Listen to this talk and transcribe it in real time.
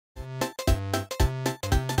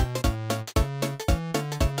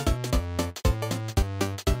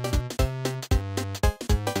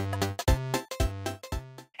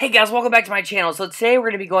Hey guys, welcome back to my channel. So today we're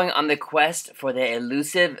going to be going on the quest for the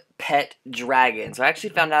elusive pet dragon. So I actually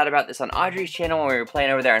found out about this on Audrey's channel when we were playing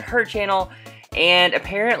over there on her channel. And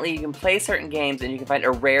apparently you can play certain games and you can find a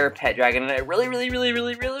rare pet dragon. And I really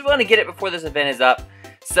want to get it before this event is up.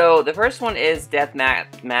 So the first one is Death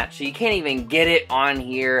Match. So you can't even get it on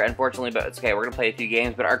here, unfortunately, but it's okay. We're going to play a few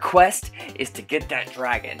games. But our quest is to get that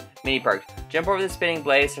dragon. Mini perks. Jump over the spinning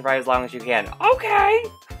blade, survive as long as you can. Okay!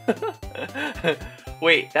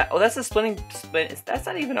 Wait, that's a spin. That's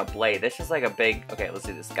not even a blade. That's just like a big. Okay, let's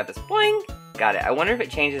do this. Got this. Boing. Got it. I wonder if it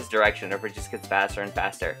changes direction or if it just gets faster and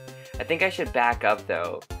faster. I think I should back up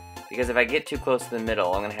though, because if I get too close to the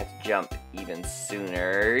middle, I'm gonna have to jump even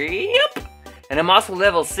sooner. Yep. And I'm also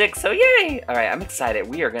level 6, so yay! All right, I'm excited.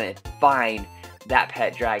 We are gonna find that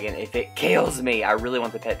pet dragon if it kills me. I really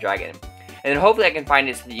want the pet dragon. And then hopefully I can find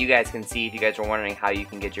it so that you guys can see, if you guys are wondering how you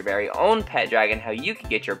can get your very own pet dragon, how you can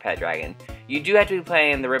get your pet dragon. You do have to be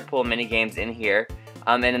playing the Rip Pool mini games in here.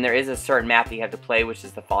 And then there is a certain map that you have to play, which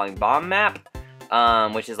is the Falling Bomb map.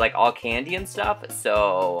 Which is like all candy and stuff.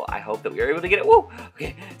 So I hope that we are able to get it. Woo!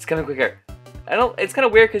 Okay, it's coming quicker. It's kind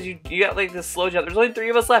of weird because you got like this slow jump. There's only 3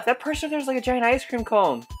 of us left. That person there's like a giant ice cream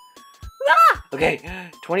cone. Ah! Okay,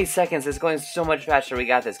 20 seconds. It's going so much faster. We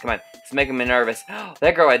got this. Come on. It's making me nervous.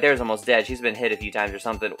 That girl right there is almost dead. She's been hit a few times or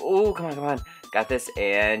something. Ooh, come on, come on. Got this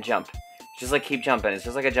and jump. Just like keep jumping. It's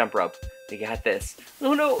just like a jump rope. We got this.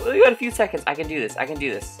 Oh no, we got a few seconds. I can do this. I can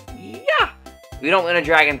do this. Yeah! We don't win a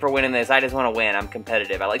dragon for winning this. I just want to win. I'm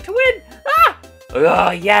competitive. I like to win. Ah!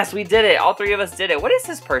 Oh, yes, we did it. All 3 of us did it. What is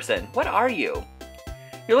this person? What are you?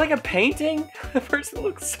 You're like a painting? The person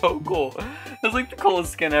looks so cool. That's like the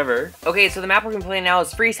coolest skin ever. Okay, so the map we're gonna play now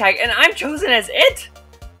is Freeze Tag, and I'm chosen as it?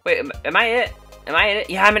 Wait, am I it? Am I it?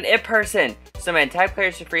 Yeah, I'm an it person. So man, tag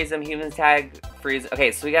players to freeze them, humans tag, freeze.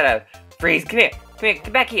 Okay, so we gotta freeze. Come here,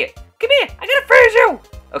 come back here. Come here, I gotta freeze you.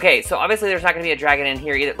 Okay, so obviously there's not gonna be a dragon in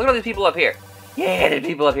here either. Look at all these people up here. Yeah, there's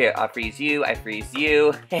people up here. I'll freeze you, I freeze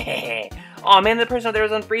you. Oh man, the person up there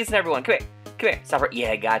was unfreezing everyone. Come here, stop it.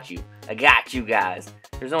 Yeah, I got you guys.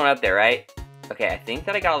 There's no one up there, right? Okay, I think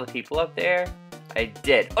that I got all the people up there. I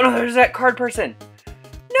did. Oh no, there's that card person.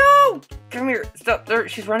 No! Come here. Stop.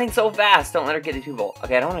 She's running so fast. Don't let her get these people.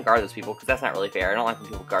 Okay, I don't want to guard those people because that's not really fair. I don't like when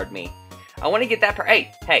people guard me. I want to get that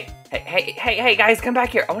Hey, guys, come back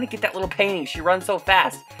here. I want to get that little painting. She runs so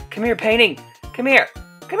fast. Come here, painting. Come here,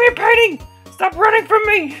 painting. Stop running from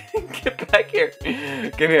me. Get back here.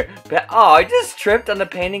 Come here. Oh, I just tripped on the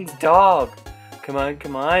painting's dog. Come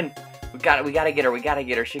on. We gotta get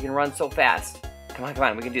her. She can run so fast. Come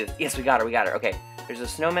on, we can do this. Yes, we got her. Okay, there's a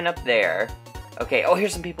snowman up there. Okay, oh,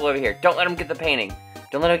 here's some people over here. Don't let them get the painting.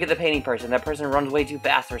 Don't let them get the painting person. That person runs way too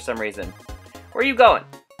fast for some reason. Where are you going?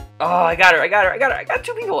 Oh, I got her. I got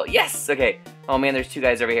 2 people. Yes, okay. Oh man, there's 2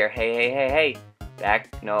 guys over here. Hey.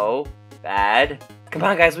 Back, no, bad. Come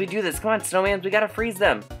on, guys, we do this. Come on, snowmans, we gotta freeze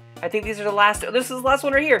them. I think these are the last. This is the last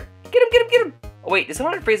one right here. Get him. Oh wait, did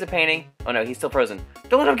someone freeze the painting? Oh no, he's still frozen.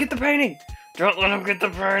 Don't let him get the painting.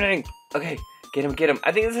 Okay, get him.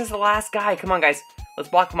 I think this is the last guy. Come on, guys. Let's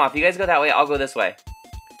block him off. You guys go that way. I'll go this way.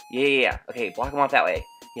 Yeah. Okay, block him off that way.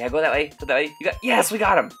 Yeah, go that way. Yes, we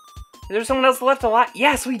got him. Is there someone else left alive?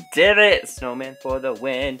 Yes, we did it. Snowman for the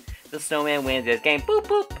win. The snowman wins this game.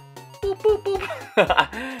 Boop.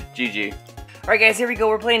 GG. Alright guys, here we go.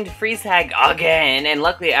 We're playing Freeze Tag again. And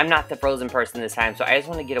luckily, I'm not the frozen person this time. So I just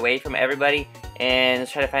want to get away from everybody. And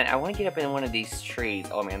let's try to find. I want to get up in one of these trees.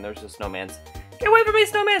 Oh man, there's the snowmans. Get away from me,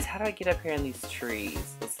 snowmans! How do I get up here in these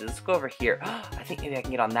trees? Let's go over here. I think maybe I can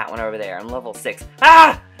get on that one over there. I'm level 6.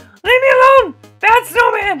 Ah! Leave me alone! Bad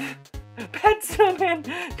snowman!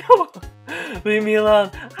 No! Leave me alone.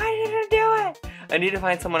 I didn't do it! I need to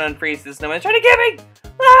find someone to unfreeze this snowman. Trying to get me!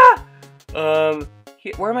 Ah!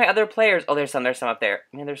 Where are my other players? Oh, there's some up there.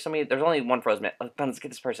 Man, there's so many. There's only one frozen man. Let's get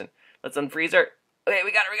this person. Let's unfreeze her. Okay,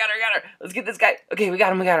 we got her. Let's get this guy. Okay, we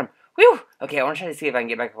got him. Whew! Okay, I want to try to see if I can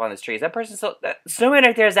get back up on this tree. Is that person still... That snowman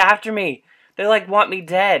right there is after me. They, like, want me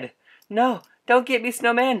dead. No, don't get me,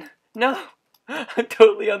 snowman. No. I'm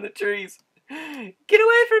totally on the trees. Get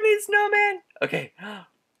away from me, snowman. Okay. Ah,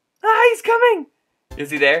 he's coming. Is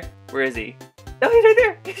he there? Where is he? Oh, he's right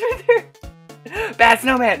there. Bad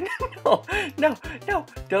snowman. No.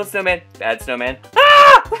 Don't snowman. Bad snowman.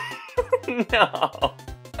 Ah! No.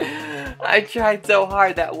 I tried so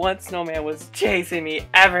hard. That one snowman was chasing me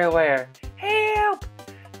everywhere. Help!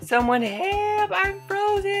 Someone help! I'm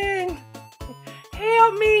frozen!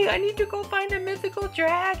 Help me! I need to go find a mythical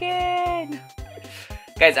dragon!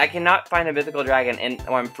 Guys, I cannot find a mythical dragon and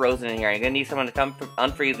I'm frozen in here. I'm gonna need someone to come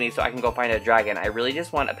unfreeze me so I can go find a dragon. I really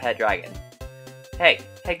just want a pet dragon. Hey,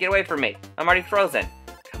 get away from me. I'm already frozen.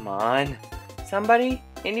 Come on. Somebody?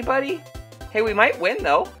 Anybody? Hey, we might win,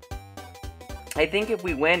 though. I think if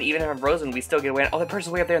we win, even if I'm frozen, we still get a win. Oh, the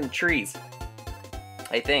person's way up there in the trees.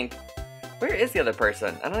 I think. Where is the other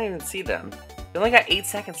person? I don't even see them. They only got 8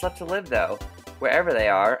 seconds left to live, though. Wherever they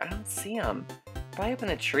are, I don't see them. Probably up in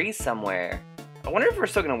the trees somewhere. I wonder if we're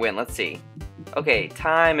still gonna win. Let's see. Okay,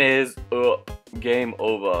 time is up. Game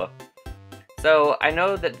over. So, I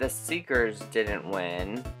know that the Seekers didn't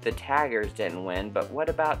win. The Taggers didn't win. But what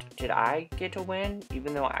about, did I get to win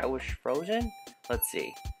even though I was frozen? Let's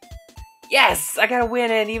see. Yes! I got a win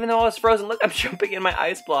in even though I was frozen. Look, I'm jumping in my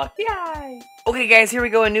ice block. Yay! Okay, guys, here we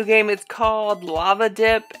go. A new game. It's called Lava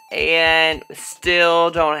Dip. And still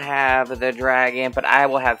don't have the dragon. But I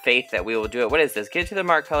will have faith that we will do it. What is this? Get to the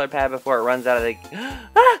mark color pad before it runs out of the...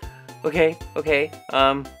 Ah! Okay, okay.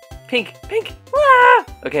 Pink. Ah!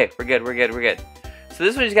 Okay, we're good. So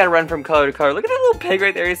this one just gotta run from color to color. Look at that little pig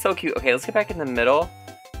right there. He's so cute. Okay, let's get back in the middle.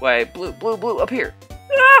 Wait, blue, up here.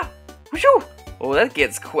 Ah! Whooshoo! Oh, that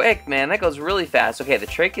gets quick, man. That goes really fast. Okay, the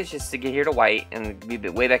trick is just to get here to white and be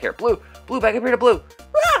way back here. Blue, back up here to blue.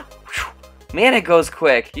 Ah! Man, it goes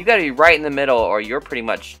quick. You gotta be right in the middle or you're pretty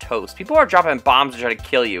much toast. People are dropping bombs to try to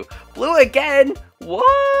kill you. Blue again?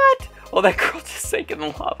 What? Oh, that girl just sank in the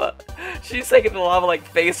lava. She sank in the lava like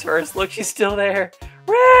face first. Look, she's still there.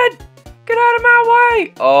 Red, get out of my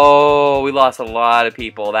way. Oh, we lost a lot of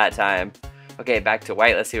people that time. Okay, back to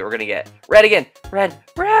white. Let's see what we're gonna get. Red again. Red.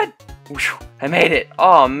 I made it.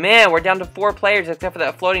 Oh man, we're down to 4 players except for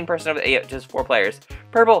that floating person over there. Yeah, just 4 players.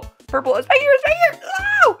 Purple. It's back here.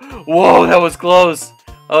 Oh! Whoa, that was close.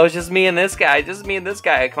 Oh, it's just me and this guy.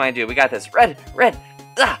 Come on, dude. We got this. Red.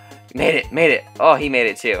 Ah! Made it. Oh, he made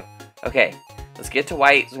it too. Okay, let's get to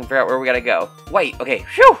white so we can figure out where we gotta go. White. Okay.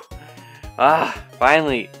 Phew! Ah,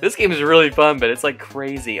 finally. This game is really fun, but it's like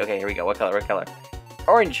crazy. Okay, here we go. What color?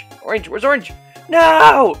 Orange. Where's orange?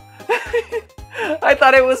 No! I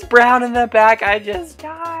thought it was brown in the back. I just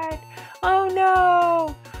died. Oh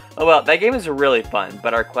no. Oh well, that game is really fun,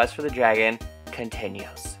 but our quest for the dragon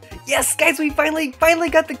continues. Yes, guys, we finally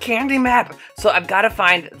got the candy map. So I've got to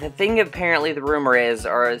find the thing. Apparently, the rumor is,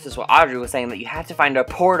 or this is what Audrey was saying, that you have to find a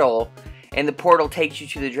portal, and the portal takes you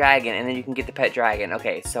to the dragon, and then you can get the pet dragon.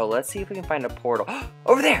 Okay, so let's see if we can find a portal.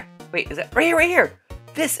 Over there. Wait, is that right here?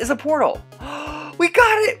 This is a portal. We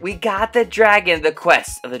got it! We got the dragon. The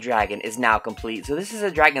quest of the dragon is now complete. So this is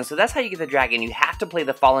a dragon. So that's how you get the dragon. You have to play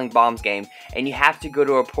the Falling Bombs game, and you have to go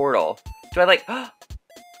to a portal. Do I like...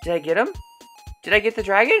 Did I get him? Did I get the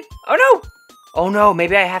dragon? Oh no! Oh no,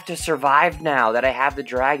 maybe I have to survive now that I have the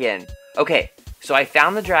dragon. Okay, so I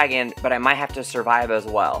found the dragon, but I might have to survive as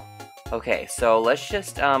well. Okay, so let's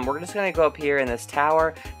just... we're just gonna go up here in this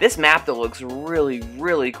tower. This map, though, looks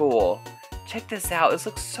really cool. Check this out. This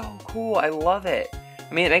looks so cool. I love it.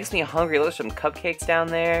 I mean, it makes me hungry. There's some cupcakes down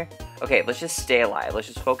there. Okay, let's just stay alive. Let's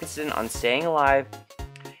just focus in on staying alive.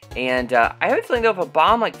 And I have a feeling, though, if a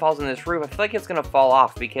bomb like falls on this roof, I feel like it's gonna fall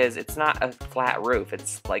off because it's not a flat roof.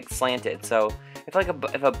 It's like slanted. So I feel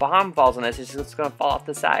like if a bomb falls on this, it's just gonna fall off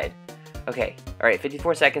the side. Okay. All right.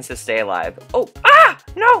 54 seconds to stay alive. Oh! Ah!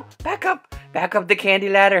 No! Back up! Back up the candy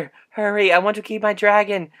ladder! Hurry! I want to keep my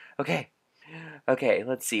dragon. Okay. Okay,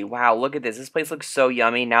 let's see. Wow, look at this. This place looks so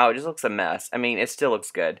yummy. Now it just looks a mess. I mean, it still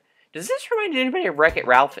looks good. Does this remind anybody of Wreck-It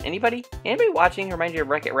Ralph? Anybody? Anybody watching remind you of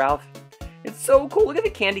Wreck-It Ralph? It's so cool. Look at the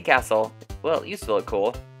candy castle. Well, it used to look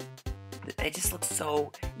cool. It just looks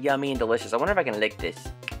so yummy and delicious. I wonder if I can lick this.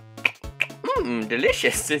 Mmm,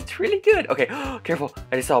 delicious. It's really good. Okay, careful.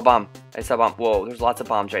 I just saw a bomb. Whoa, there's lots of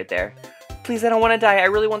bombs right there. Please, I don't want to die. I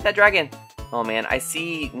really want that dragon. Oh man, I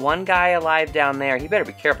see one guy alive down there. He better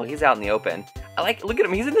be careful. He's out in the open. Look at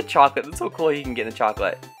him. He's in the chocolate. That's so cool. He can get in the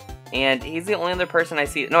chocolate. And he's the only other person I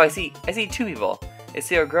see. No, I see 2 people. I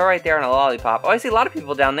see a girl right there and a lollipop. Oh, I see a lot of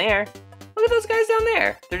people down there. Look at those guys down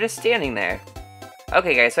there. They're just standing there.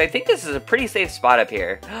 Okay, guys, so I think this is a pretty safe spot up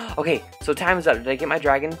here. Okay, so time is up. Did I get my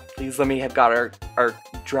dragon? Please let me have got our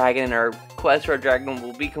dragon. Our quest for our dragon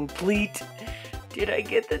will be complete. Did I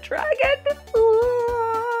get the dragon?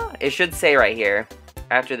 Ooh. It should say right here,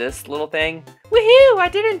 after this little thing, woohoo, I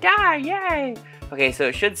didn't die, yay. Okay, so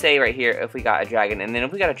it should say right here if we got a dragon, and then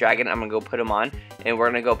if we got a dragon, I'm gonna go put him on, and we're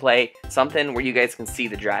gonna go play something where you guys can see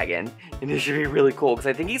the dragon. And it should be really cool, because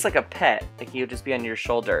I think he's like a pet, like he would just be on your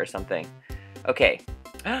shoulder or something. Okay.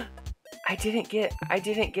 I didn't get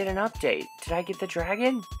an update. Did I get the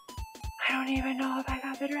dragon? I don't even know if I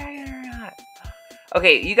got the dragon or not.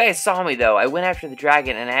 Okay, you guys saw me though. I went after the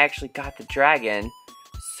dragon and I actually got the dragon.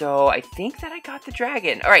 So I think that I got the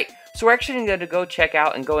dragon. Alright, So we're actually going to go check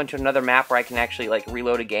out and go into another map where I can actually like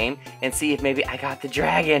reload a game and see if maybe I got the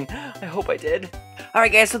dragon. I hope I did.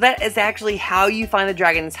 Alright guys, so that is actually how you find the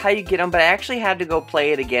dragon. It's how you get him, but I actually had to go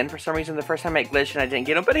play it again. For some reason, the first time I glitched and I didn't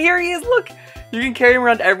get him, but here he is, look! You can carry him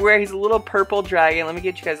around everywhere. He's a little purple dragon. Let me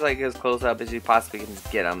get you guys like as close up as you possibly can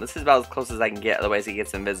get him. This is about as close as I can get, otherwise he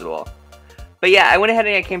gets invisible. But yeah, I went ahead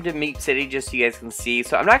and I came to Meep City just so you guys can see.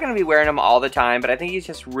 So I'm not going to be wearing him all the time, but I think he's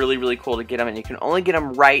just really, really cool to get him. And you can only get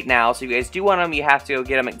him right now. So if you guys do want him, you have to go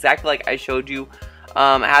get him exactly like I showed you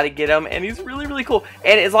how to get him. And he's really, really cool.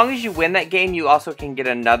 And as long as you win that game, you also can get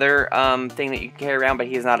another thing that you can carry around. But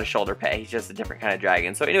he's not a shoulder pet. He's just a different kind of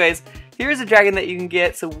dragon. So anyways, here's a dragon that you can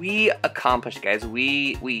get. So we accomplished, guys.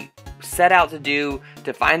 We set out to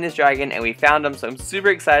find this dragon, and we found him, so I'm super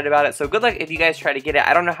excited about it. So good luck if you guys try to get it.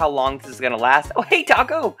 I don't know how long this is gonna last. Oh hey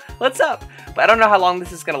Taco, what's up? But I don't know how long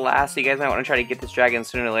this is gonna last, so you guys might want to try to get this dragon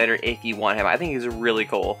sooner or later if you want him. I think he's really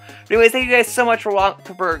cool. But anyways, thank you guys so much for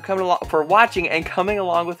watching and coming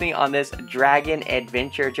along with me on this dragon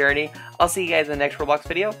adventure journey. I'll see you guys in the next Roblox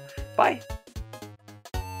video. Bye.